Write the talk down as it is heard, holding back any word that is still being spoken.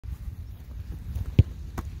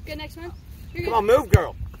Good, next one. Come on, move,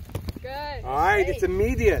 girl. Good. All right, it's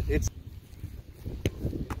immediate. It's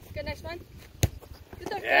good, next one.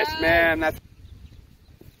 Good. yes, ma'am. That's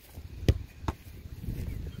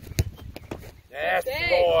yes,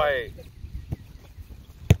 boy.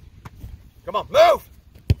 Come on, move.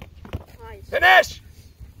 Nice. Finish.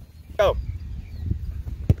 Go.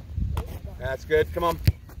 That's good. Come on.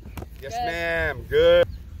 Yes, ma'am. Good.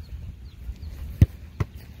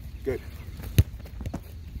 Good.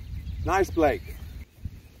 Nice, Blake.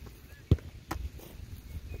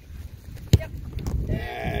 Yep.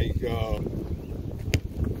 There you go.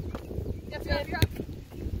 Yep, you're up.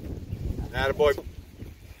 Attaboy.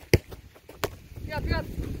 You're up.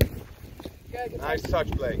 Good. Nice touch,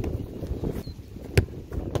 Blake.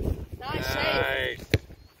 Nice save. Nice.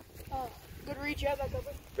 Oh, good reach. Yeah, back over.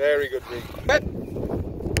 Very good read. Good.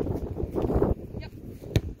 Yep.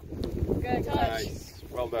 Good touch. Nice.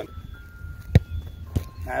 Well done.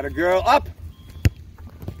 Atta girl. Up.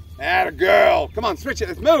 Atta girl. Come on, switch it.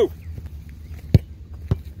 Let's move.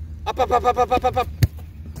 Up.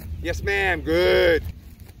 Yes, ma'am. Good.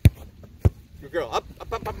 Good girl. Up.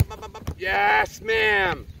 Yes,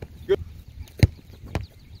 ma'am. Good.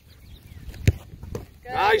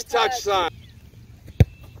 Nice touch, son.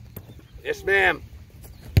 Yes, ma'am.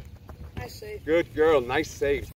 Nice save. Good girl. Nice save.